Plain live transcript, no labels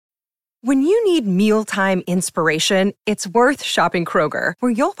When you need mealtime inspiration, it's worth shopping Kroger,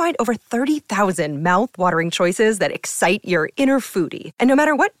 where you'll find over 30,000 mouth-watering choices that excite your inner foodie. And no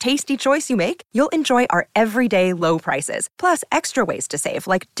matter what tasty choice you make, you'll enjoy our everyday low prices, plus extra ways to save,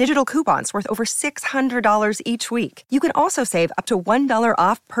 like digital coupons worth over $600 each week. You can also save up to $1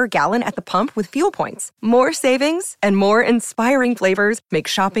 off per gallon at the pump with fuel points. More savings and more inspiring flavors make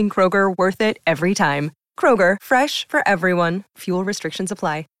shopping Kroger worth it every time. Kroger, fresh for everyone. Fuel restrictions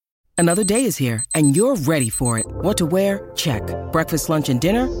apply. Another day is here, and you're ready for it. What to wear? Check. Breakfast, lunch, and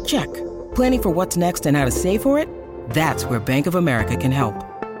dinner? Check. Planning for what's next and how to save for it? That's where Bank of America can help.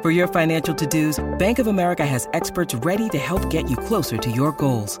 For your financial to-dos, Bank of America has experts ready to help get you closer to your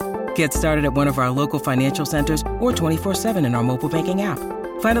goals. Get started at one of our local financial centers or 24/7 in our mobile banking app.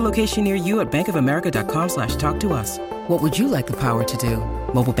 Find a location near you at bankofamerica.com/talktous. What would you like the power to do?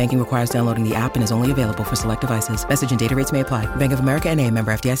 Mobile banking requires downloading the app and is only available for select devices. Message and data rates may apply. Bank of America N.A.,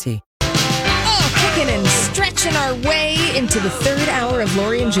 member FDIC. Kicking and stretching our way into the third hour of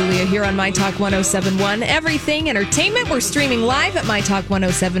Lori and Julia here on My Talk 1071. Everything entertainment. We're streaming live at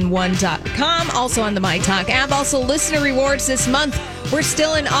MyTalk1071.com. Also on the My Talk app. Also listener rewards this month. We're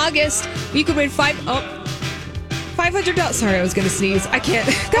still in August. You could win $500. Sorry, I was going to sneeze. I can't.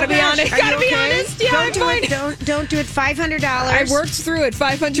 Gotta be honest. Gotta be honest. Yeah, don't do it. Don't do it. $500. I worked through it.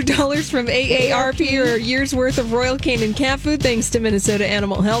 $500 from AARP or a year's worth of Royal Canin cat food, thanks to Minnesota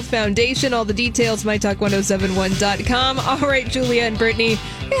Animal Health Foundation. All the details, mytalk1071.com. All right, Julia and Brittany,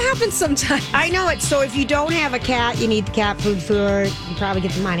 it happens sometimes. I know it. So if you don't have a cat, you need the cat food for, you probably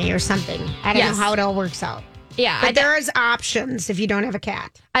get the money or something. I don't know how it all works out. Yeah. But there's options if you don't have a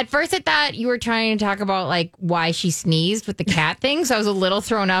cat. At first, I thought you were trying to talk about like why she sneezed with the cat thing. So I was a little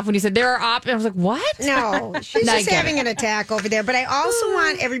thrown off when you said there are options. I was like, what? No, she's just having an attack over there. But I also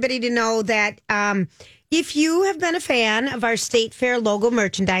want everybody to know that if you have been a fan of our State Fair logo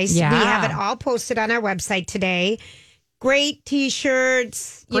merchandise, we have it all posted on our website today. Great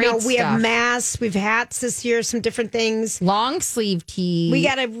T-shirts. We have masks. We've hats this year, some different things. Long sleeve tee. We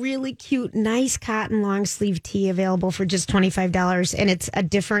got a really cute, nice cotton long sleeve tee available for just $25. And it's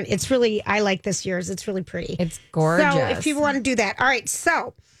really, I like this year's. It's really pretty. It's gorgeous. So if people want to do that. All right.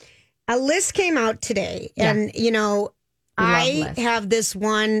 So a list came out today. And, I have this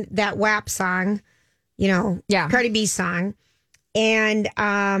one, that WAP song, Cardi B song. And,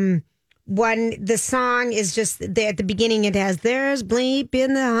 the song is just at the beginning, it has there's bleep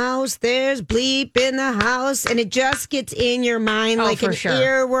in the house, there's bleep in the house, and it just gets in your mind like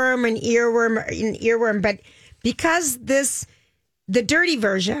earworm. But because the dirty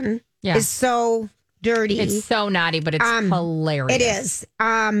version is so dirty, it's so naughty, but it's hilarious. It is.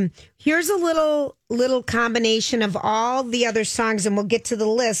 Here's a little combination of all the other songs, and we'll get to the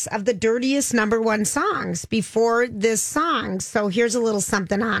list of the dirtiest number one songs before this song. So here's a little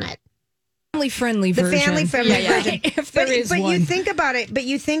something on it. Family-friendly version. The family-friendly version. If there is one. But you think about it,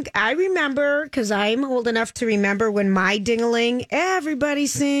 I remember, because I'm old enough to remember when My Ding-a-Ling, everybody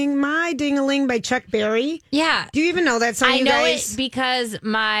sing My Ding-a-Ling by Chuck Berry. Yeah. Do you even know that song, I know guys? it because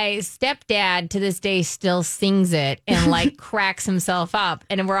my stepdad to this day still sings it and like cracks himself up.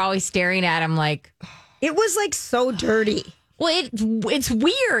 And we're always staring at him like... It was like so dirty. Well, it's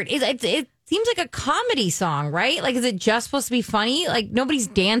weird. It seems like a comedy song, right? Like, is it just supposed to be funny? Like, nobody's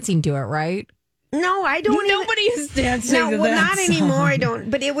dancing to it, right? No, I don't. Nobody is dancing to that not song. anymore. I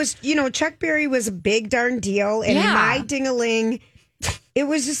don't. But it was, Chuck Berry was a big darn deal. And My Ding-a-Ling, it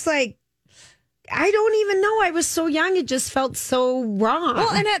was just like, I don't even know. I was so young. It just felt so wrong.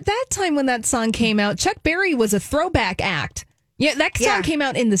 Well, and at that time when that song came out, Chuck Berry was a throwback act. Yeah, that song came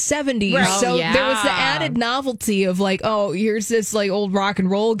out in the 70s. Right. So there was the added novelty of like, oh, here's this like old rock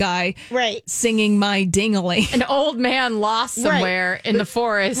and roll guy singing My Ding-a-Ling. An old man lost somewhere in the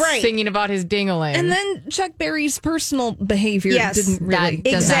forest singing about his ding-a-ling. And then Chuck Berry's personal behavior didn't really...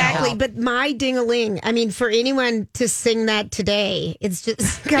 Exactly. But My Ding-a-Ling, I mean, for anyone to sing that today, it's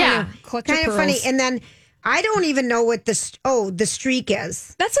just kind of funny. And then... I don't even know what the streak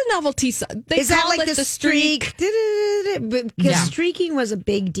is. That's a novelty song. Is that like the streak? Because streaking was a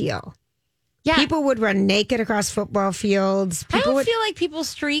big deal. Yeah. People would run naked across football fields. I don't feel like people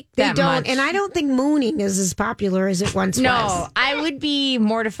streak that much. And I don't think mooning is as popular as it once was. No, I would be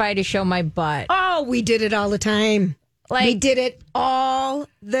mortified to show my butt. Oh, we did it all the time. We did it all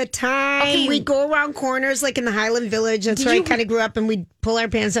the time. Okay. We'd go around corners like in the Highland Village. That's where I kind of grew up, and we'd pull our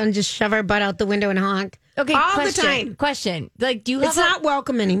pants down and just shove our butt out the window and honk. Okay, all the time. Question. Like, do you have It's not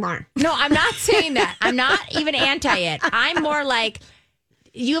welcome anymore. No, I'm not saying that. I'm not even anti it. I'm more like,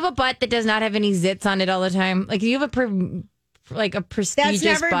 you have a butt that does not have any zits on it all the time. Like, you have a like a prestigious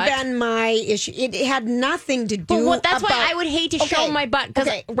That's never butt. been my issue. It had nothing to do. But that's why I would hate to show my butt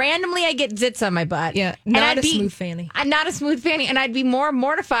because randomly I get zits on my butt. Yeah, not a smooth fanny. I'm not a smooth fanny, and I'd be more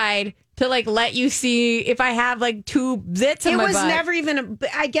mortified to like let you see if I have like 2 zits on my butt. It was never even.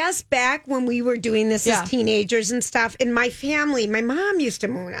 I guess back when we were doing this as teenagers and stuff, in my family, my mom used to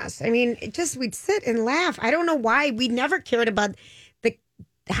moon us. I mean, we'd sit and laugh. I don't know why. We never cared about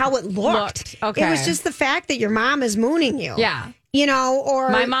how it looked. Okay. It was just the fact that your mom is mooning you. Yeah. You know, or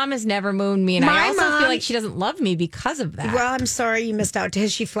my mom has never mooned me, and I also feel like she doesn't love me because of that. Well, I'm sorry you missed out.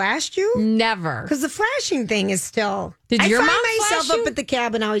 Has she flashed you? Never. Because the flashing thing is still. Did your mom find myself flash you? up at the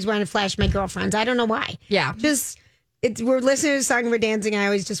cabin always wanting to flash my girlfriends. I don't know why. Yeah. We're listening to a song, we're dancing. I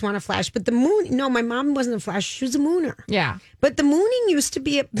always just want to flash. But the moon, no, my mom wasn't a flash. She was a mooner. Yeah. But the mooning used to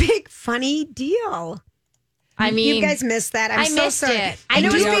be a big, funny deal. I mean, you guys missed that. I'm so missed sorry. it. And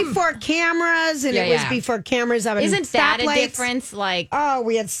it was before cameras, and it was before cameras. Isn't that a difference? Like, oh,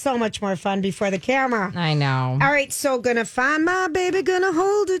 we had so much more fun before the camera. I know. All right, so gonna find my baby, gonna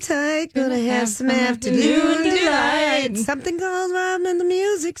hold her tight, gonna have some afternoon delight. Something goes wrong and the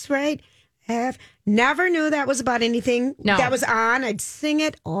music's right. Never knew that was about anything that was on. I'd sing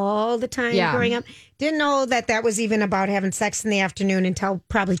it all the time growing up. Didn't know that was even about having sex in the afternoon until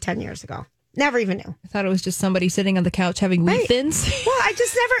probably 10 years ago. Never even knew. I thought it was just somebody sitting on the couch having wheat thins. Well, I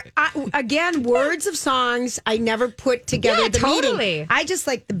just never, again, words of songs, I never put together the meaning. I just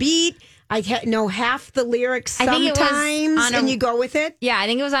like the beat. I know half the lyrics sometimes, and you go with it. Yeah, I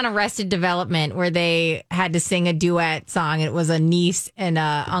think it was on Arrested Development where they had to sing a duet song. It was a niece and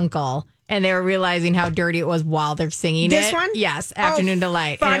a uncle. And they were realizing how dirty it was while they're singing this it. One? Yes, Afternoon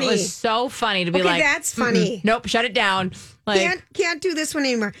Delight. Funny. And it was so funny to be like, that's funny. Nope, shut it down. Like, can't do this one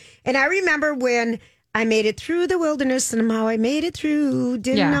anymore. And I remember when I made it through the wilderness, and how I made it through.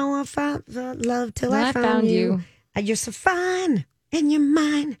 Didn't know I found love till I found you. You're so fine, and you're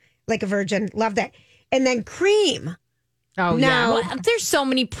mine. Like a virgin. Love that. And then Cream. Oh, yeah. Well, there's so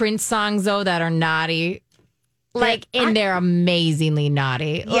many Prince songs, though, that are naughty. And they're amazingly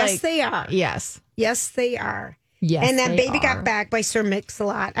naughty. Yes, they are. Yes. Yes, they are. Yes, and then Baby Got Back by Sir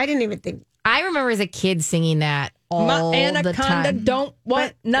Mix-a-Lot. I didn't even think. I remember as a kid singing that all the time. Don't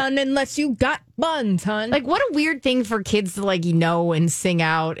want none unless you got buns, hon. Like, what a weird thing for kids to, and sing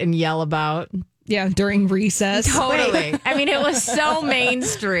out and yell about. Yeah, during recess. Totally. I mean, it was so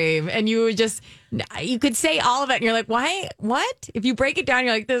mainstream. And you could say all of it and you're like, why? What? If you break it down,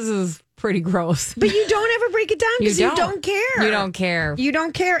 you're like, this is pretty gross. But you don't ever break it down because you don't care. You don't care. You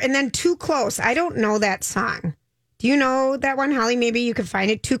don't care. And then Too Close. I don't know that song. Do you know that one, Holly? Maybe you could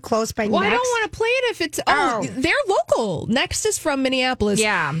find it. Too Close by Next. Well, I don't want to play it if it's... they're local. Next is from Minneapolis.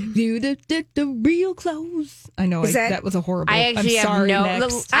 Yeah. You did the real close. I know. That was a horrible... I actually have no...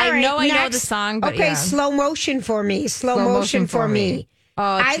 Next. I know the song, but okay, Slow Motion for Me. Slow Motion for Me. Oh,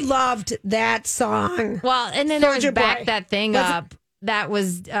 I loved that song. Well, and then there was Back That Thing Up. That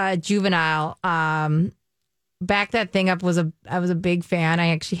was Juvenile. Back That Thing Up I was a big fan. I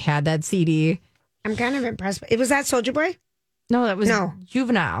actually had that CD. I'm kind of impressed. Was that Soulja Boy? No, that was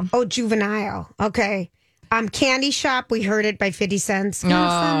Juvenile. Oh, Juvenile. Okay. Candy Shop. We heard it by 50 Cent. Oh,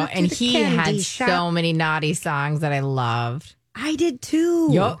 and he had so many naughty songs that I loved. I did too.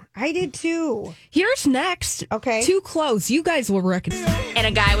 Yep. I did too. Here's Next. Okay. Too Close. You guys will recognize. And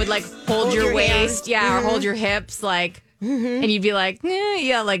a guy would hold your waist. Yeah, or hold your hips. And you'd be like,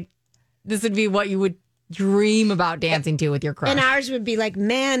 this would be what you would dream about dancing to with your crush. And ours would be like,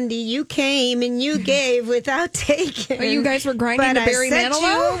 Mandy, you came and you gave without taking. But you guys were grinding to Barry Manilow? I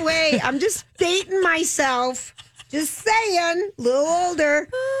set you away. I'm just dating myself. Just saying. A little older.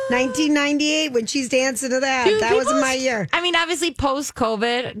 1998 when she's dancing to that. Dude, that wasn't my year. I mean, obviously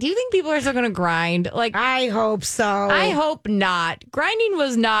post-COVID, do you think people are still going to grind? I hope so. I hope not. Grinding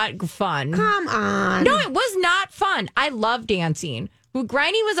was not fun. Come on. No, it was not fun. I love dancing.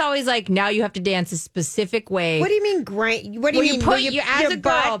 Grinding was always now you have to dance a specific way. What do you mean grind? What do you mean? As a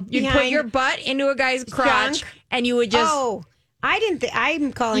girl, you put your butt into a guy's crotch and you would just... Oh, I didn't think...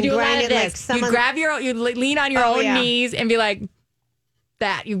 I'm calling grinding like someone... You lean on your own knees and be like...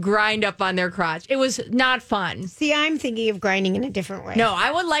 that. You grind up on their crotch. It was not fun. See, I'm thinking of grinding in a different way. No,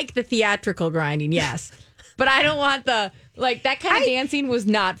 I would like the theatrical grinding, yes. But I don't want that kind of dancing was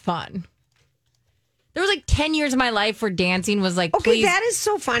not fun. There was 10 years of my life where dancing was okay, please. That is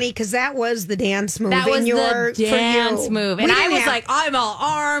so funny because that was the dance move. That was the dance move. And I was I'm all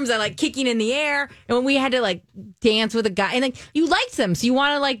arms. I kicking in the air. And when we had to dance with a guy, and you liked them, so you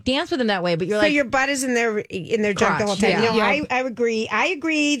want to dance with them that way. But you're so your butt is in their junk the whole time. Yeah. No, I agree. I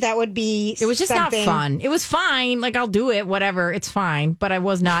agree. That would be. It was just not fun. It was fine. I'll do it, whatever. It's fine. But I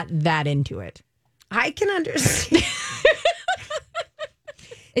was not that into it. I can understand.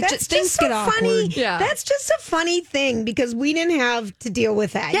 That's just so funny. Yeah. That's just a funny thing because we didn't have to deal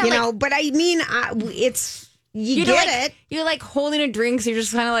with that, you know. But I mean, it's you get it. You're like holding a drink, so you're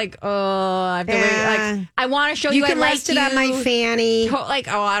just kind of like, oh, I have to wait. Like, I want to show you. You can rest it on my fanny. Like,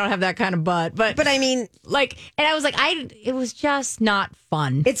 oh, I don't have that kind of butt, but I mean, like, and I was like, it was just not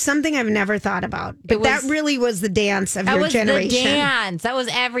fun. It's something I've never thought about, but that really was the dance of your generation. That was the dance. That was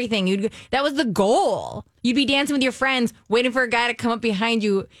everything. That was the goal. You'd be dancing with your friends, waiting for a guy to come up behind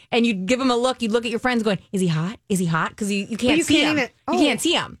you, and you'd give him a look. You'd look at your friends, going, "Is he hot? Is he hot?" Because you can't see him. You can't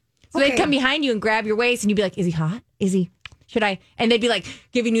see him. So they'd come behind you and grab your waist, and you'd be like, "Is he hot? Is he? Should I?" And they'd be like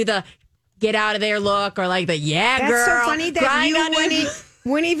giving you the "get out of there" look, or like the "yeah, girl." That's so funny that you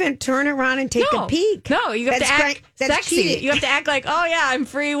wouldn't even turn around and take a peek. No, you have to act sexy. Cheating. You have to act like, "Oh yeah, I'm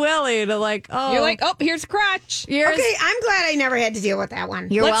Free Willy." To like, oh, you're like, "Oh, here's a crotch." Okay, I'm glad I never had to deal with that one.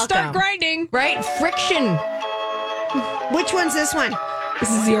 Let's start grinding. Right, friction. Which one's this one?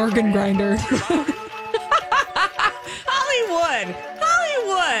 This is the organ grinder. Hollywood.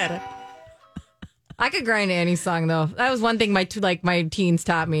 I could grind to any song though. That was one thing my teens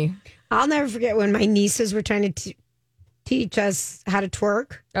taught me. I'll never forget when my nieces were trying to teach us how to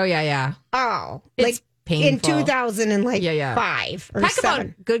twerk. Oh yeah. Oh, it's like painful. in 2005 or Talk 7.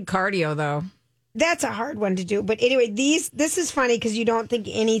 about good cardio though. That's a hard one to do. But anyway, this is funny because you don't think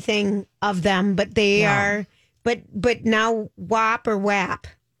anything of them, but they are. But now WAP or WAP.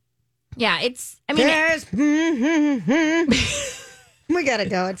 Yeah, I mean, we gotta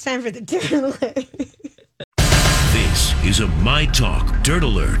go. It's time for the dirt alert. This is a My Talk Dirt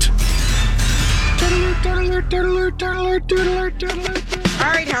Alert. All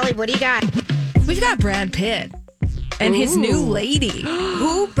right, Holly, what do you got? We've got Brad Pitt and his new lady.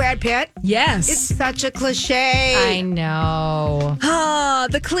 Who? Brad Pitt? Yes. It's such a cliche. I know.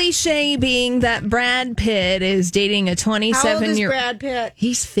 The cliche being that Brad Pitt is dating a 27-year-old. How old is Brad Pitt?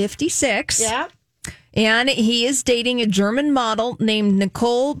 He's 56. Yeah. And he is dating a German model named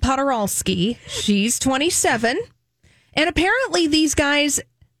Nicole Podorowski. She's 27. And apparently these guys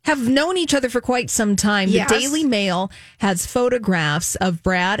have known each other for quite some time. Yes. The Daily Mail has photographs of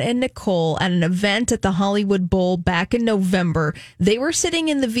Brad and Nicole at an event at the Hollywood Bowl back in November. They were sitting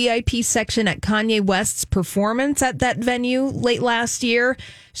in the VIP section at Kanye West's performance at that venue late last year.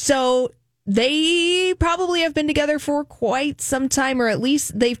 So they probably have been together for quite some time, or at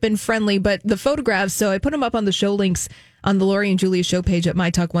least they've been friendly. But the photographs, so I put them up on the show links on the Lori and Julia show page at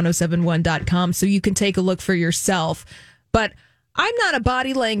mytalk1071.com so you can take a look for yourself. But I'm not a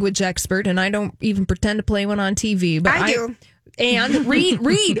body language expert, and I don't even pretend to play one on TV. But I do. And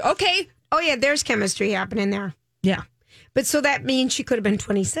read. Okay. Oh, yeah, there's chemistry happening there. Yeah. But so that means she could have been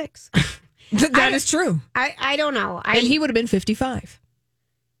 26. That is true. I don't know. And he would have been 55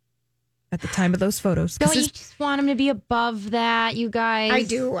 at the time of those photos. Don't you just want him to be above that, you guys? I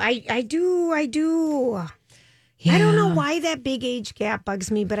do. I do. Yeah. I don't know why that big age gap bugs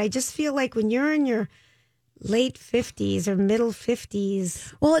me, but I just feel like when you're in your late 50s or middle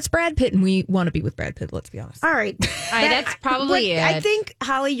 50s. Well, it's Brad Pitt, and we want to be with Brad Pitt, let's be honest. All right. That's probably it. I think,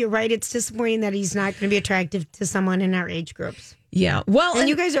 Holly, you're right. It's disappointing that he's not going to be attractive to someone in our age groups. Yeah. Well, and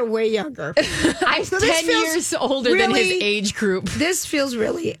you guys are way younger. I'm 10 years older than his age group. This feels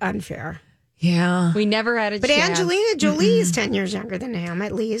really unfair. Yeah. We never had a chance. But Angelina Jolie is 10 years younger than him,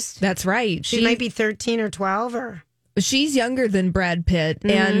 at least. That's right. She might be 13 or 12 or... She's younger than Brad Pitt.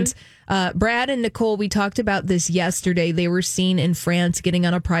 Mm-hmm. And Brad and Nicole, we talked about this yesterday. They were seen in France getting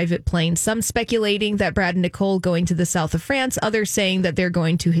on a private plane. Some speculating that Brad and Nicole going to the south of France. Others saying that they're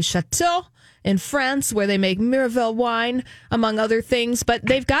going to his chateau in France where they make Miraval wine, among other things. But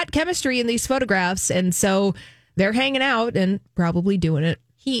they've got chemistry in these photographs. And so they're hanging out and probably doing it.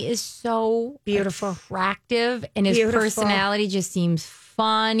 He is so beautiful, attractive, and his personality just seems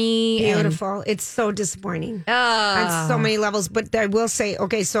funny. Beautiful. It's so disappointing on so many levels. But I will say,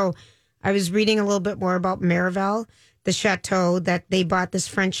 okay, so I was reading a little bit more about Miraval, the chateau that they bought, this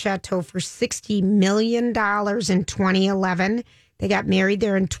French chateau for $60 million in 2011. They got married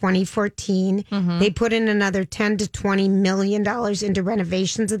there in 2014. Mm-hmm. They put in another $10 to $20 million into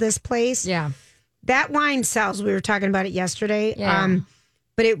renovations of this place. Yeah. That wine sells. We were talking about it yesterday. Yeah.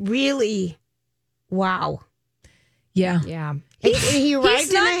 But it really, wow. Yeah. Yeah. He arrived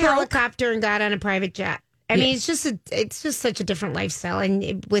in a helicopter and got on a private jet. I mean, it's just such a different lifestyle.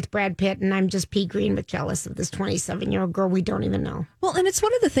 And with Brad Pitt, and I'm just pea green but jealous of this 27-year-old girl we don't even know. Well, and it's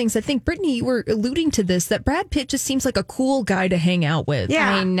one of the things, I think, Brittany, you were alluding to this, that Brad Pitt just seems like a cool guy to hang out with.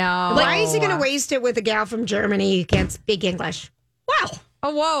 Yeah. I know. Why is he going to waste it with a gal from Germany who can't speak English? Wow.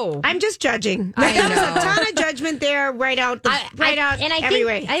 Oh, whoa. I'm just judging. There's a ton of judgment there right out every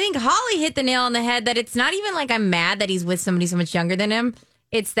way. I think Holly hit the nail on the head that it's not even like I'm mad that he's with somebody so much younger than him.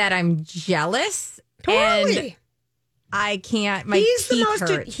 It's that I'm jealous. Totally. And I can't. My teeth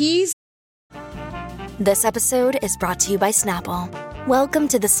hurt. This episode is brought to you by Snapple. Welcome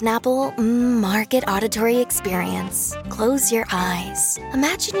to the Snapple Market Auditory Experience. Close your eyes.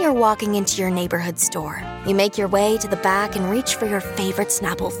 Imagine you're walking into your neighborhood store. You make your way to the back and reach for your favorite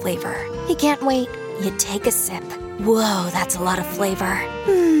Snapple flavor. You can't wait. You take a sip. Whoa, that's a lot of flavor.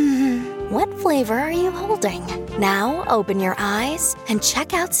 What flavor are you holding? Now open your eyes and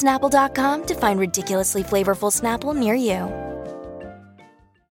check out Snapple.com to find ridiculously flavorful Snapple near you.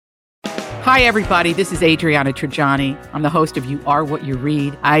 Hi, everybody. This is Adriana Trajani. I'm the host of You Are What You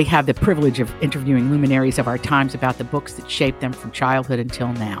Read. I have the privilege of interviewing luminaries of our times about the books that shaped them from childhood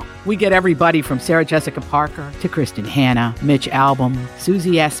until now. We get everybody from Sarah Jessica Parker to Kristen Hanna, Mitch Albom,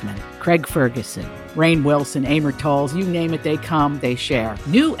 Susie Essman, Craig Ferguson, Rainn Wilson, Amor Tolls, you name it, they come, they share.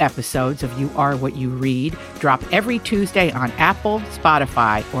 New episodes of You Are What You Read drop every Tuesday on Apple,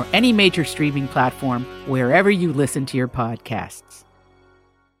 Spotify, or any major streaming platform wherever you listen to your podcasts.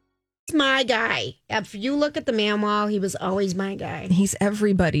 My guy. If you look at the man wall, he was always my guy. He's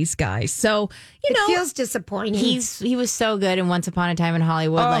everybody's guy. So, it feels disappointing. He was so good in Once Upon a Time in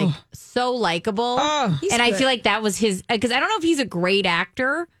Hollywood, like so likable. And good. I feel like that was his, because I don't know if he's a great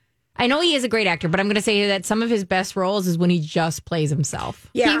actor. I know he is a great actor, but I'm going to say that some of his best roles is when he just plays himself.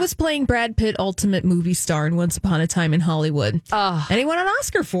 Yeah. He was playing Brad Pitt, ultimate movie star in Once Upon a Time in Hollywood. And he won an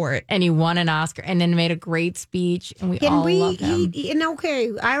Oscar for it. And he won an Oscar and then made a great speech. And we all loved him.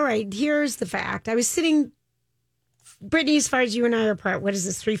 Okay, all right, here's the fact. I was sitting, Brittany, as far as you and I are apart, what is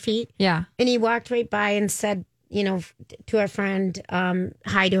this, 3 feet? Yeah. And he walked right by and said, to our friend,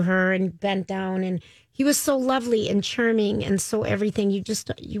 hi to her, and bent down, and he was so lovely and charming and so everything.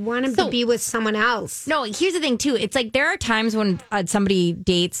 You want him to be with someone else. No, here's the thing, too. It's like there are times when somebody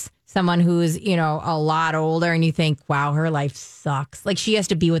dates someone who's, a lot older and you think, wow, her life sucks. Like she has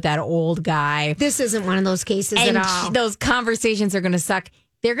to be with that old guy. This isn't one of those cases and at all. Those conversations are going to suck.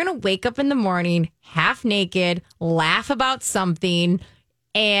 They're going to wake up in the morning half naked, laugh about something,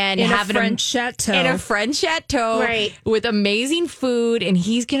 and have a French chateau. In a French chateau, right, with amazing food, and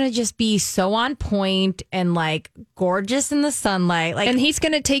he's gonna just be so on point and like gorgeous in the sunlight. Like, and he's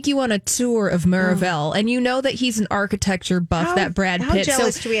gonna take you on a tour of Miraval, and you know that he's an architecture buff. That Brad Pitt. How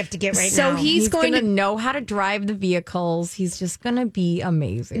jealous do we have to get right now? So he's going to know how to drive the vehicles. He's just gonna be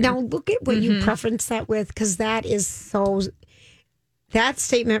amazing. Now look at what you preference that with, because that is so. That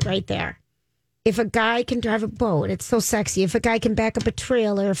statement right there. If a guy can drive a boat, it's so sexy. If a guy can back up a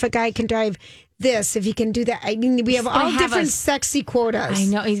trailer, if a guy can drive this, if he can do that. I mean, we have all different sexy quotas. I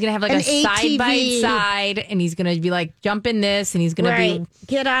know. He's going to have like a side by side, and he's going to be like, jump in this, and he's going to be.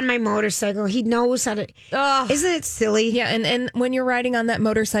 Get on my motorcycle. He knows how to. Isn't it silly? Yeah, and when you're riding on that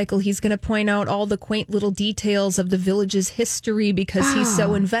motorcycle, he's going to point out all the quaint little details of the village's history because he's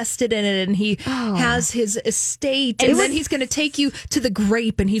so invested in it, and he has his estate. And then he's going to take you to the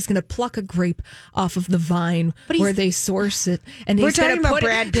grape, and he's going to pluck a grape off of the vine where they source it. And we're talking about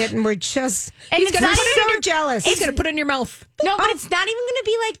Brad Pitt, and we're just. And he's going to so jealous. He's going to put it in your mouth. No, but it's not even going to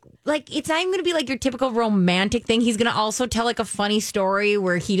be like it's not even going to be like your typical romantic thing. He's going to also tell like a funny story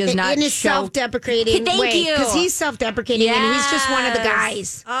where he does not in his self-deprecating way, because he's self-deprecating and he's just one of the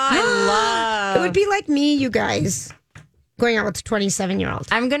guys. I love. It would be like me, you guys, going out with a 27-year-old.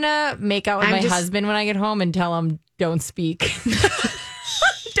 I'm gonna make out with my husband when I get home and tell him don't speak.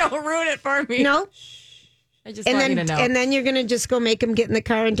 Don't ruin it for me. No. I just want you to know. And then you're gonna just go make him get in the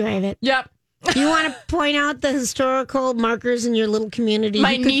car and drive it. Yep. You want to point out the historical markers in your little community?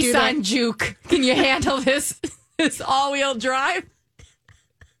 My Nissan Juke. Can you handle this all-wheel drive?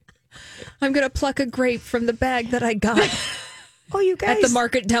 I'm going to pluck a grape from the bag that I got. You guys. At the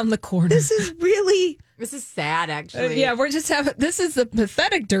market down the corner. This is really... This is sad, actually. Yeah, we're just having... This is the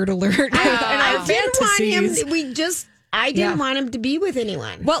pathetic dirt alert. I didn't want him... I didn't want him to be with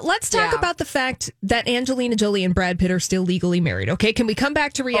anyone. Well, let's talk about the fact that Angelina Jolie and Brad Pitt are still legally married. Okay, can we come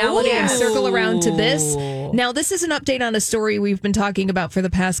back to reality and circle around to this? Now, this is an update on a story we've been talking about for the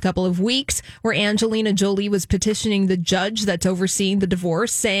past couple of weeks, where Angelina Jolie was petitioning the judge that's overseeing the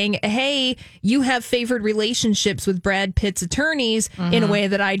divorce, saying, hey, you have favored relationships with Brad Pitt's attorneys in a way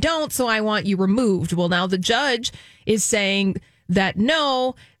that I don't, so I want you removed. Well, now the judge is saying that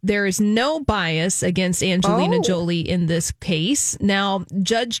no, there is no bias against Angelina Jolie in this case. Now,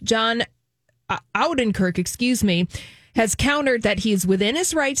 Judge John Oudenkirk, has countered that he is within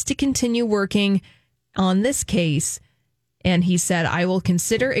his rights to continue working on this case. And he said, I will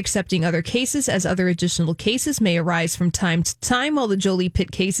consider accepting other cases as other additional cases may arise from time to time while the Jolie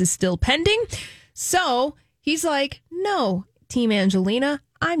Pitt case is still pending. So he's like, no, Team Angelina,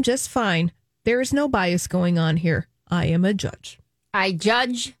 I'm just fine. There is no bias going on here. I am a judge. I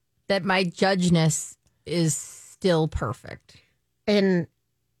judge that my judgeness is still perfect. And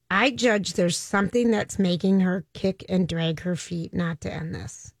I judge there's something that's making her kick and drag her feet not to end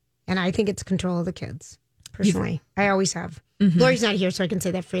this. And I think it's control of the kids, personally. I always have. Mm-hmm. Lori's not here, so I can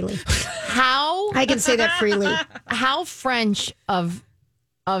say that freely. I can say that freely. How French of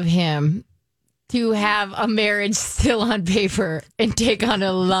him to have a marriage still on paper and take on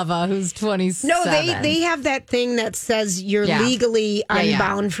a lover who's 27. No, they have that thing that says you're legally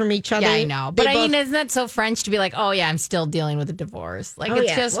unbound from each other. Yeah, I know. But I mean, isn't that so French to be like, oh, yeah, I'm still dealing with a divorce? Like,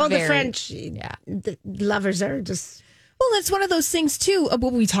 it's just the French the lovers are just... Well, that's one of those things, too.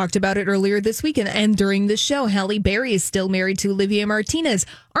 We talked about it earlier this week and during the show. Halle Berry is still married to Olivia Martinez.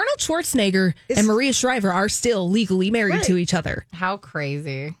 Arnold Schwarzenegger and Maria Shriver are still legally married to each other. How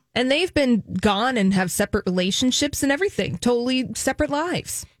crazy. And they've been gone and have separate relationships and everything. Totally separate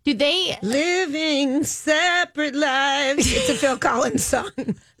lives. Do they... Living separate lives. It's a Phil Collins song.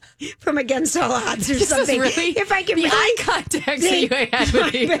 From Against All Odds or something. Really, if I can the eye contact that you had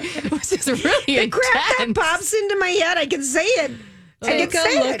with me was just really the crap that pops into my head. I can say it. Take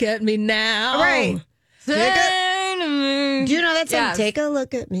a look at me now. Right. Do you know that song? Yes. Take a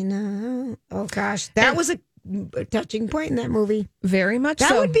look at me now. Oh gosh, that was a touching point in that movie. Very much.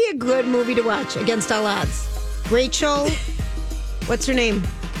 That would be a good movie to watch. Against All Odds. Rachel, what's her name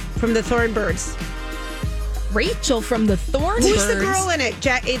from the Thornbirds? Rachel from the Thornbirds. Who's the girl in it?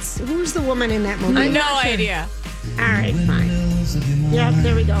 Who's the woman in that movie? I have no idea. All right, fine. Yeah,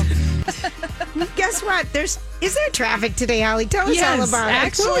 there we go. Guess what? Is there traffic today, Holly? Tell us all about it.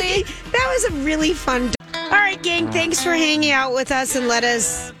 Actually, that was a really fun. All right, gang. Thanks for hanging out with us and let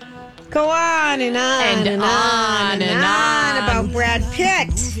us go on and on and on about Brad Pitt.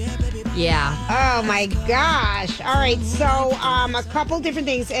 Yeah. Oh my gosh. All right. So a couple different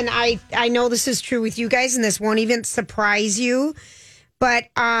things. And I know this is true with you guys and this won't even surprise you. But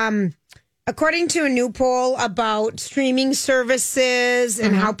according to a new poll about streaming services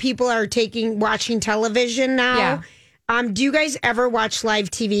and how people are watching television now, do you guys ever watch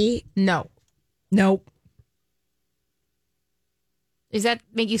live TV? No. Nope. Does that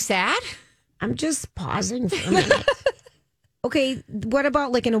make you sad? I'm just pausing for a minute. Okay, what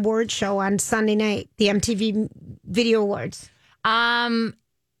about like an award show on Sunday night, the MTV Video Awards?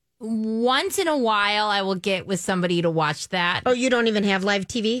 Once in a while, I will get with somebody to watch that. Oh, you don't even have live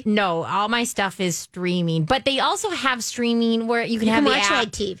TV? No, all my stuff is streaming. But they also have streaming where you can have watch the app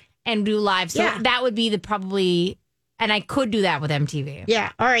live TV and do live. So that would be probably, and I could do that with MTV.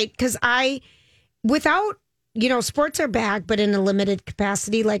 Yeah, all right, because without... sports are back, but in a limited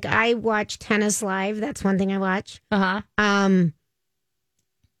capacity. Like I watch tennis live. That's one thing I watch.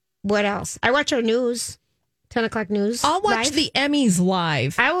 What else? I watch our news, 10 o'clock news. I'll watch the Emmys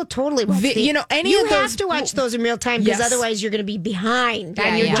live. I will totally watch You have to watch those in real time because otherwise you're going to be behind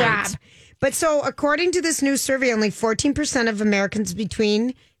on your job. But so according to this new survey, only 14% of Americans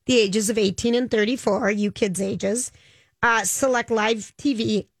between the ages of 18 and 34, you kids' ages, select live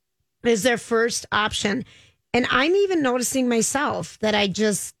TV as their first option. And I'm even noticing myself that I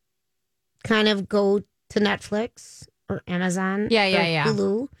just kind of go to Netflix or Amazon or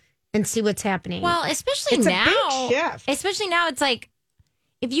Hulu and see what's happening. Well, especially now. It's a big shift. Especially now, it's like,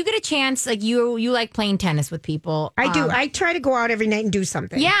 if you get a chance, like you like playing tennis with people. I do. I try to go out every night and do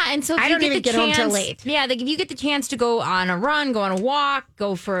something. Yeah, and so if I don't even get home till late. Yeah, like if you get the chance to go on a run, go on a walk,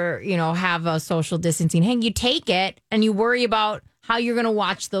 go for, have a social distancing hang, you take it and you worry about how you're going to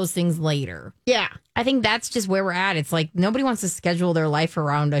watch those things later. Yeah. I think that's just where we're at. It's like nobody wants to schedule their life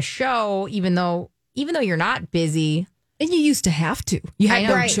around a show, even though you're not busy. And you used to have to. You had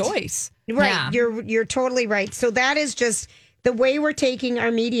no choice. Right. Yeah. You're totally right. So that is just the way we're taking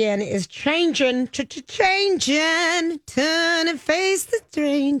our media in is changing, turn and face the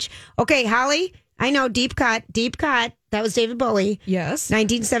strange. Okay, Holly, I know deep cut. That was David Bowie. Yes.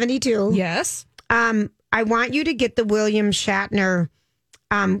 1972. Yes. I want you to get the William Shatner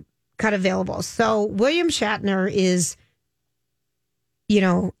cut available. So William Shatner is,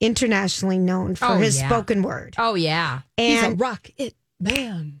 internationally known for his spoken word. Oh, yeah. And he's a rocket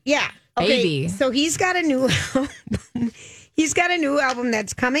man. Yeah. Okay. Baby. So he's got a new album. He's got a new album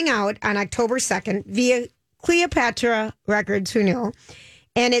that's coming out on October 2nd via Cleopatra Records, who knew?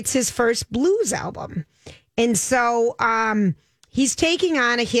 And it's his first blues album. And so he's taking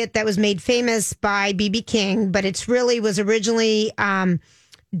on a hit that was made famous by B.B. King, but it's really was originally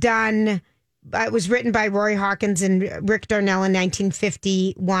done. It was written by Roy Hawkins and Rick Darnell in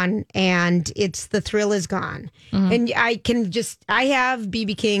 1951, and it's The Thrill Is Gone. Mm-hmm. And I have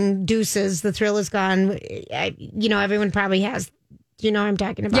B.B. King Deuces, The Thrill Is Gone. Everyone probably has. Do you know what I'm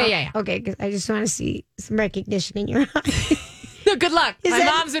talking about? Yeah. Okay, because I just want to see some recognition in your eyes. No, good luck. My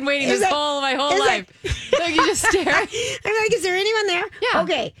mom's been waiting my whole life. So you just stare. I'm like, is there anyone there? Yeah.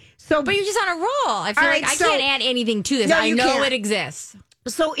 Okay. So, but you're just on a roll. I feel like I can't add anything to this. No, I know it exists.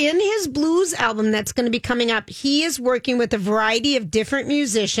 So in his blues album that's going to be coming up, he is working with a variety of different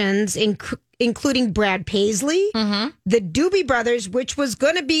musicians, including Brad Paisley, the Doobie Brothers, which was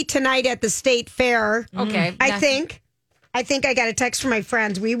going to be tonight at the State Fair. Okay. I think I got a text from my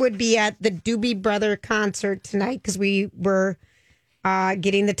friends. We would be at the Doobie Brother concert tonight because we were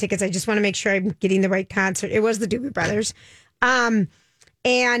getting the tickets. I just want to make sure I'm getting the right concert. It was the Doobie Brothers.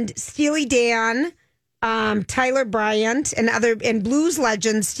 And Steely Dan, Tyler Bryant, and blues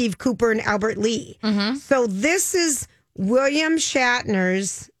legends Steve Cooper and Albert Lee. So this is William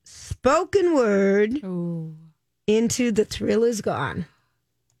Shatner's spoken word into The Thrill Is Gone.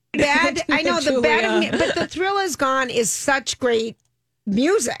 Bad, I know the bad, but The Thrill Is Gone is such great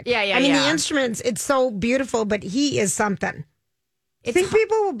music. Yeah. I mean, the instruments, it's so beautiful, but he is something. Think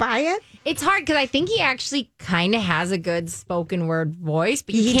people will buy it? It's hard because I think he actually kind of has a good spoken word voice,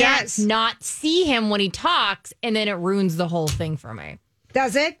 but you can't not see him when he talks, and then it ruins the whole thing for me.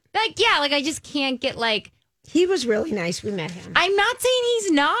 Does it? I just can't get He was really nice. We met him. I'm not saying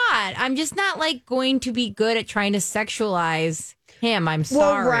he's not. I'm just not going to be good at trying to sexualize him. I'm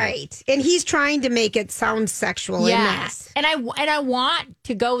sorry. Well, right. And he's trying to make it sound sexual. Yes. And I want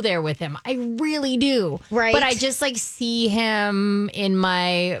to go there with him. I really do. Right. But I just see him in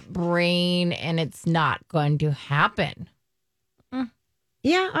my brain and it's not going to happen.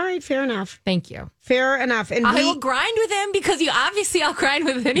 Yeah. All right. Fair enough. Thank you. Fair enough. And I will grind with him because I'll grind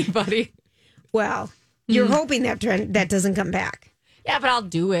with anybody. Well, you're hoping that trend that doesn't come back. Yeah, but I'll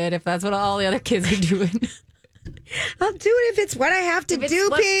do it if that's what all the other kids are doing. I'll do it if it's what I have to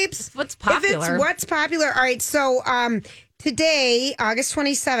do, peeps. What's popular. If it's what's popular. All right. So today, August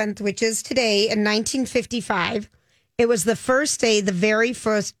 27th, which is today in 1955, it was the first day the very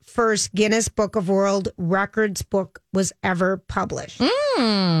first Guinness Book of World Records book was ever published.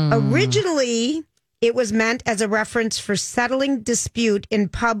 Originally, it was meant as a reference for settling dispute in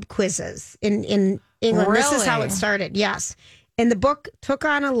pub quizzes in England. Really? This is how it started. Yes. And the book took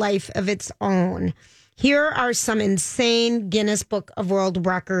on a life of its own. Here are some insane Guinness Book of World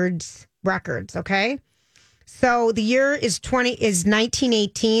Records, okay? So the year is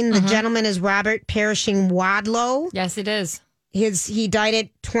 1918. The gentleman is Robert Pershing Wadlow. Yes, it is. He died at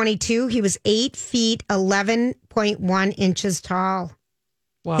 22. He was 8 feet, 11.1 inches tall.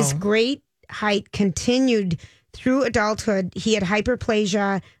 Wow. His great height continued through adulthood. He had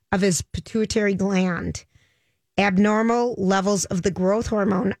hyperplasia of his pituitary gland. Abnormal levels of the growth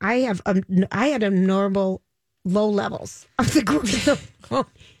hormone. I had abnormal low levels of the growth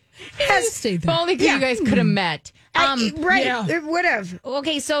hormone. If only you guys could have met. Right. It would have.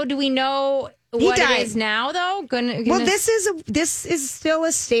 Okay, so do we know what it is now, though? Well, this is still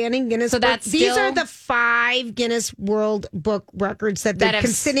a standing Guinness Book. These are the 5 Guinness World Book records that they're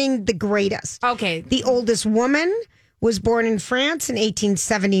considering the greatest. Okay. The oldest woman was born in France in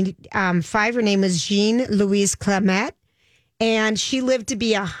 1875. Her name was Jean Louise Clément, and she lived to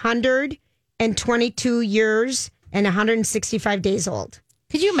be 122 years and 165 days old.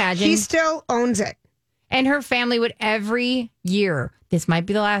 Could you imagine? She still owns it. And her family would every year, this might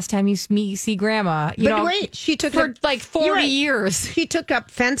be the last time you see grandma. Wait, she took for 40 years. She took up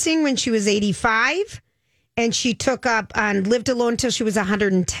fencing when she was 85, and she took up and lived alone until she was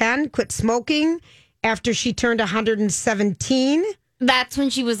 110, quit smoking after she turned 117. That's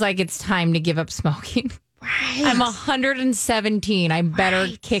when she was like, it's time to give up smoking. Right. I'm 117. I better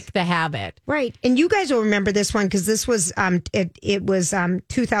kick the habit. Right. And you guys will remember this one because this was it was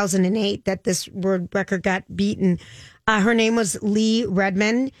 2008 that this world record got beaten. Her name was Lee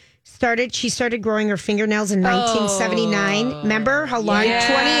Redmond. She started growing her fingernails in 1979. Remember how long?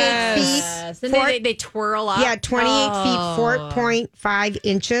 Yes. 28 feet. And they twirl up. Yeah, 28 feet, 4.5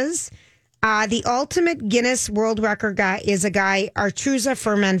 inches. The ultimate Guinness World Record guy is a guy, Artruza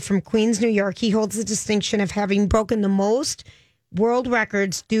Furman from Queens, New York. He holds the distinction of having broken the most world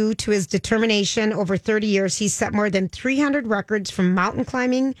records due to his determination. Over 30 years, he's set more than 300 records from mountain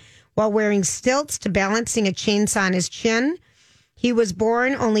climbing while wearing stilts to balancing a chainsaw on his chin. He was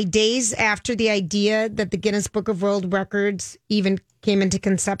born only days after the idea that the Guinness Book of World Records even came into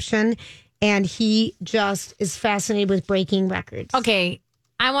conception. And he just is fascinated with breaking records. Okay.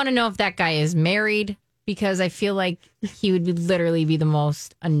 I want to know if that guy is married because I feel like he would literally be the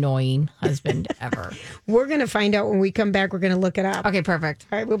most annoying husband ever. We're going to find out when we come back. We're going to look it up. Okay, perfect.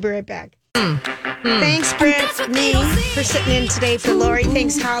 All right, we'll be right back. Thanks, Brittany, for sitting in today for Lori.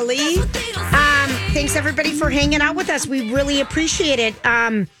 Thanks, Holly. Thanks, everybody, for hanging out with us. We really appreciate it.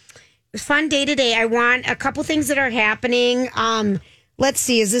 fun day today. I want a couple things that are happening. Let's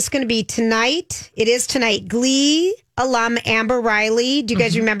see. Is this going to be tonight? It is tonight. Glee alum Amber Riley. Do you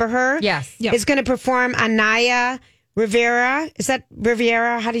guys remember her? Yes. Yep. Is going to perform on Naya Rivera. Is that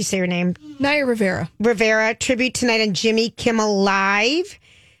Rivera? How do you say her name? Naya Rivera. Rivera. Tribute tonight on Jimmy Kimmel Live.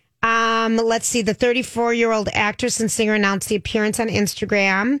 Let's see. The 34-year-old actress and singer announced the appearance on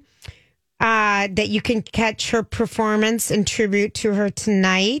Instagram that you can catch her performance in tribute to her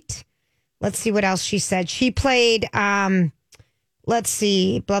tonight. Let's see what else she said. She played, let's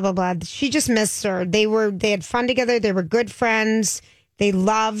see, blah, blah, blah. She just missed her. They had fun together. They were good friends. They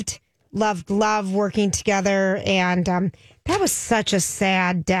loved working together. And that was such a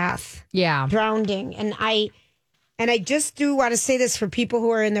sad death. Yeah. Drowning. And I just do want to say this for people who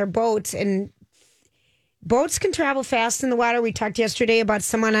are in their boats, and boats can travel fast in the water. We talked yesterday about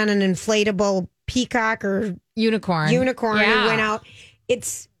someone on an inflatable peacock or unicorn who went out.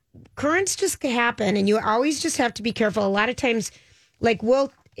 Currents just happen, and you always just have to be careful. A lot of times, like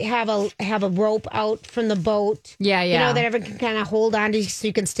we'll have a rope out from the boat. Yeah. You know, that everyone can kind of hold on to so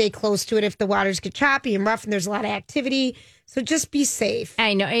you can stay close to it if the waters get choppy and rough and there's a lot of activity. So just be safe.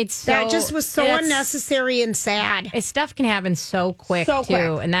 I know. That just was so unnecessary and sad. Stuff can happen so quick, too,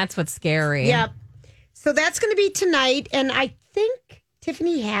 and that's what's scary. Yep. So that's going to be tonight, and I think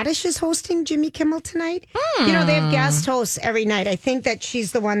Tiffany Haddish is hosting Jimmy Kimmel tonight. You know, they have guest hosts every night. I think that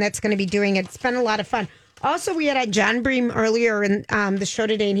she's the one that's going to be doing it. It's been a lot of fun. Also, we had John Bream earlier in the show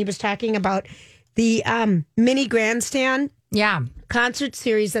today, and he was talking about the mini grandstand concert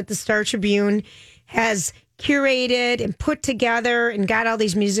series that the Star Tribune has curated and put together and got all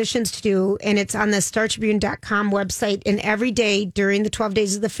these musicians to do. And it's on the StarTribune.com website. And every day during the 12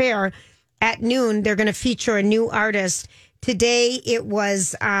 days of the fair at noon, they're going to feature a new artist. Today it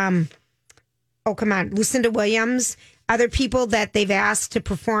was, Lucinda Williams. Other people that they've asked to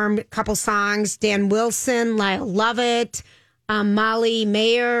perform a couple songs: Dan Wilson, Lyle Lovett, Molly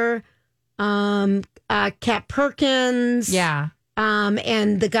Mayer, Kat Perkins. Yeah.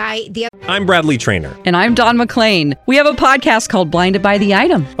 And the guy, I'm Bradley Trainer. And I'm Don McClain. We have a podcast called Blinded by the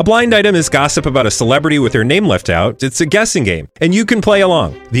Item. A blind item is gossip about a celebrity with their name left out. It's a guessing game, and you can play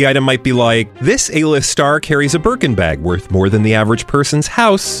along. The item might be like, this A-list star carries a Birkin bag worth more than the average person's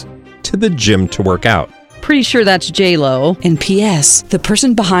house to the gym to work out. Pretty sure that's J-Lo. And P.S. the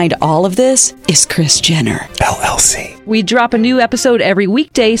person behind all of this is Kris Jenner, LLC. We drop a new episode every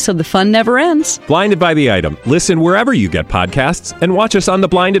weekday so the fun never ends. Blinded by the Item. Listen wherever you get podcasts and watch us on the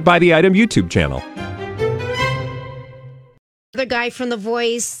Blinded by the Item YouTube channel. The guy from The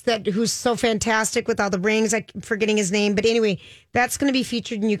Voice who's so fantastic with all the rings. I'm forgetting his name. But anyway, that's going to be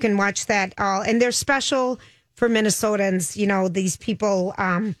featured and you can watch that all. And they're special for Minnesotans. You know, these people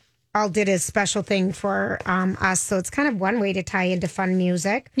all did a special thing for us. So it's kind of one way to tie into fun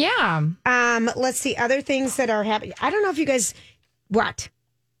music. Yeah. Let's see other things that are happening. I don't know if you guys, what?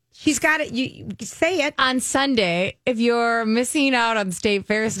 She's got it. You say it. On Sunday, if you're missing out on State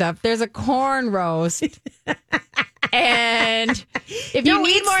Fair stuff, there's a corn roast. And if you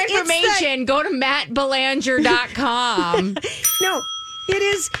need more information, go to mattbelanger.com. No,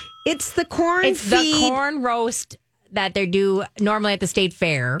 it's the corn It's feed. the corn roast that they do normally at the State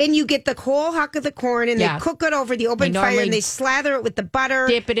Fair. And you get the whole huck of the corn and they cook it over the open fire and they slather it with the butter.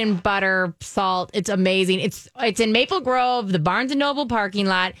 Dip it in butter, salt. It's amazing. It's in Maple Grove, the Barnes & Noble parking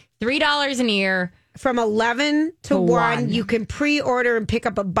lot, $3 an ear. From 11 to 1. You can pre-order and pick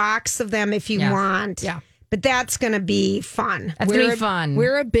up a box of them if you want. Yeah. But that's going to be fun. That's going to be fun.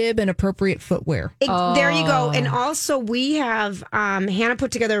 Wear a bib and appropriate footwear. There you go. And also we have, Hannah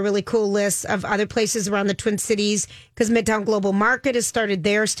put together a really cool list of other places around the Twin Cities because Midtown Global Market has started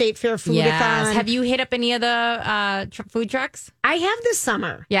their State Fair Foodathon. Yes. Have you hit up any of the food trucks? I have this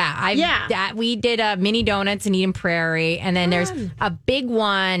summer. Yeah. We did Mini Donuts in Eden Prairie. And then there's a big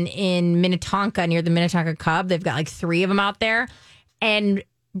one in Minnetonka near the Minnetonka Cub. They've got like 3 of them out there. And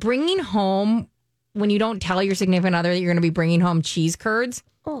bringing home, when you don't tell your significant other that you're going to be bringing home cheese curds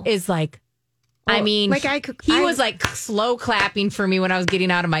is like, I mean, like he was like slow clapping for me when I was getting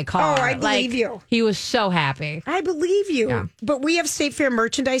out of my car. Oh, I believe you. He was so happy. I believe you. Yeah. But we have State Fair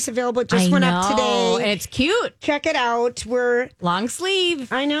merchandise available. It just went up today. And it's cute. Check it out. We're long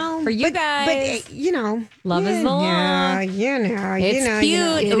sleeve. I know. For you guys. But, you know. Love is the law. Yeah, It's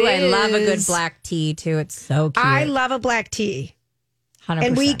cute. Ooh, I love a good black tea, too. It's so cute. I love a black tea. 100%.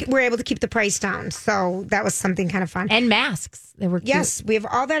 And we were able to keep the price down. So that was something kind of fun. And masks. They were cute. Yes, we have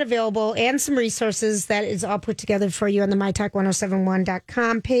all that available and some resources that is all put together for you on the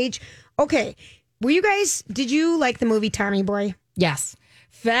mytalk1071.com page. Okay. Did you like the movie Tommy Boy? Yes.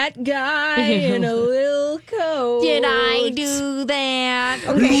 Fat guy in a little coat. Did I do that?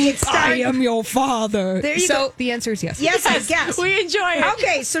 Okay, I am your father. There you go. The answer is yes. Yes, I guess. We enjoy it.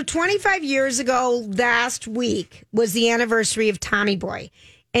 Okay, so 25 years ago, last week, was the anniversary of Tommy Boy.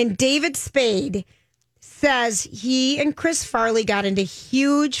 And David Spade says he and Chris Farley got into a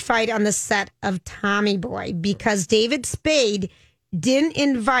huge fight on the set of Tommy Boy because David Spade didn't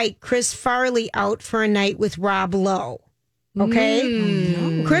invite Chris Farley out for a night with Rob Lowe.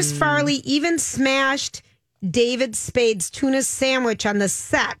 Okay? Chris Farley even smashed David Spade's tuna sandwich on the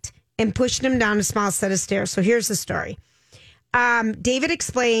set and pushed him down a small set of stairs. So here's the story. David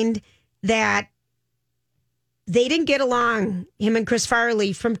explained that they didn't get along, him and Chris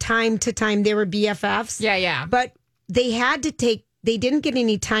Farley, from time to time. They were BFFs. Yeah. But they didn't get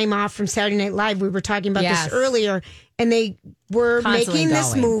any time off from Saturday Night Live. We were talking about this earlier. And they were making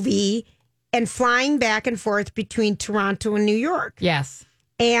this movie and flying back and forth between Toronto and New York. Yes.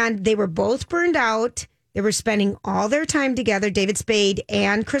 And they were both burned out. They were spending all their time together, David Spade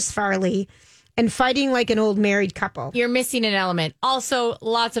and Chris Farley, and fighting like an old married couple. You're missing an element. Also,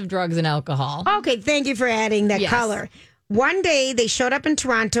 lots of drugs and alcohol. Okay, thank you for adding that color. One day, they showed up in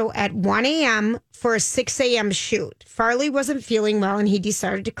Toronto at 1 a.m. for a 6 a.m. shoot. Farley wasn't feeling well, and he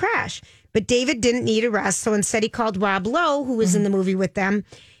decided to crash. But David didn't need a rest, so instead he called Rob Lowe, who was in the movie with them,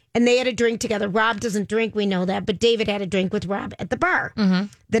 and they had a drink together. Rob doesn't drink, we know that, but David had a drink with Rob at the bar.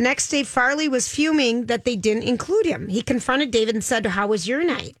 The next day, Farley was fuming that they didn't include him. He confronted David and said, "How was your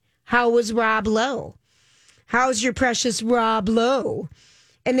night? How was Rob Lowe? How's your precious Rob Lowe?"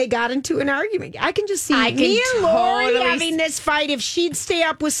 And they got into an argument. I can just see me and Lori having this fight. If she'd stay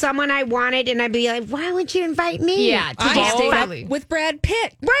up with someone I wanted, and I'd be like, "Why wouldn't you invite me?" Yeah, I stayed up with Brad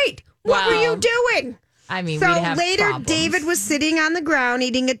Pitt. Right. What were you doing? I mean, so we'd have later, problems. David was sitting on the ground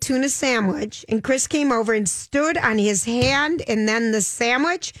eating a tuna sandwich, and Chris came over and stood on his hand and then the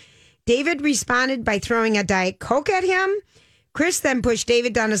sandwich. David responded by throwing a Diet Coke at him. Chris then pushed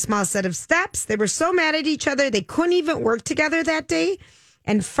David down a small set of steps. They were so mad at each other, they couldn't even work together that day.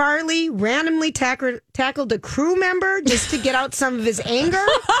 And Farley randomly tackled a crew member just to get out some of his anger.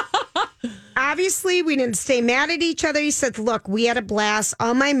 Obviously, we didn't stay mad at each other. He said, "Look, we had a blast.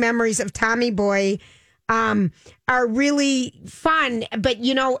 All my memories of Tommy Boy are really fun." But,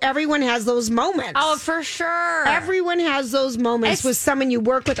 everyone has those moments. Oh, for sure. Everyone has those moments with someone you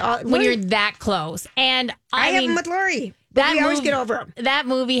work with. When you're that close. And I have them with Lori. We always get over them. That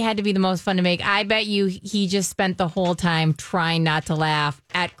movie had to be the most fun to make. I bet you he just spent the whole time trying not to laugh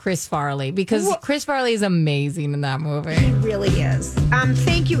at Chris Farley because Chris Farley is amazing in that movie. He really is.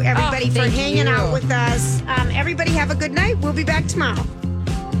 Thank you, everybody, for hanging out with us. Everybody have a good night. We'll be back tomorrow.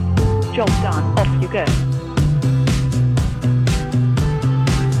 Job done. Off you go.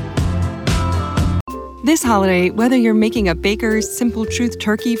 This holiday, whether you're making a Baker's Simple Truth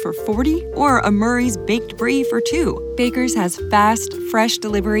turkey for 40 or a Murray's Baked Brie for 2, Baker's has fast, fresh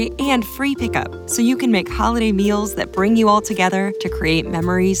delivery and free pickup, so you can make holiday meals that bring you all together to create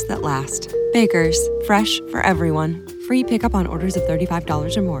memories that last. Baker's, fresh for everyone. Free pickup on orders of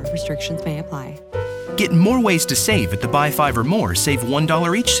 $35 or more. Restrictions may apply. Get more ways to save at the Buy 5 or More Save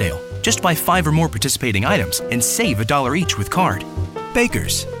 $1 each sale. Just buy 5 or more participating items and save $1 each with card.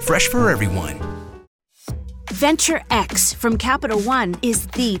 Baker's, fresh for everyone. Venture X from Capital One is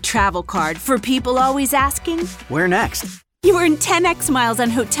the travel card for people always asking, "Where next?" You earn 10x miles on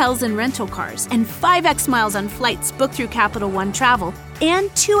hotels and rental cars, and 5x miles on flights booked through Capital One Travel,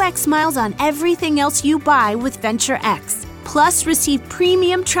 and 2x miles on everything else you buy with Venture X. Plus, receive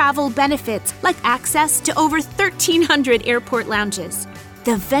premium travel benefits like access to over 1,300 airport lounges.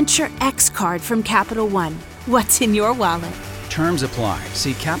 The Venture X card from Capital One. What's in your wallet? Terms apply.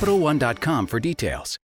 See CapitalOne.com for details.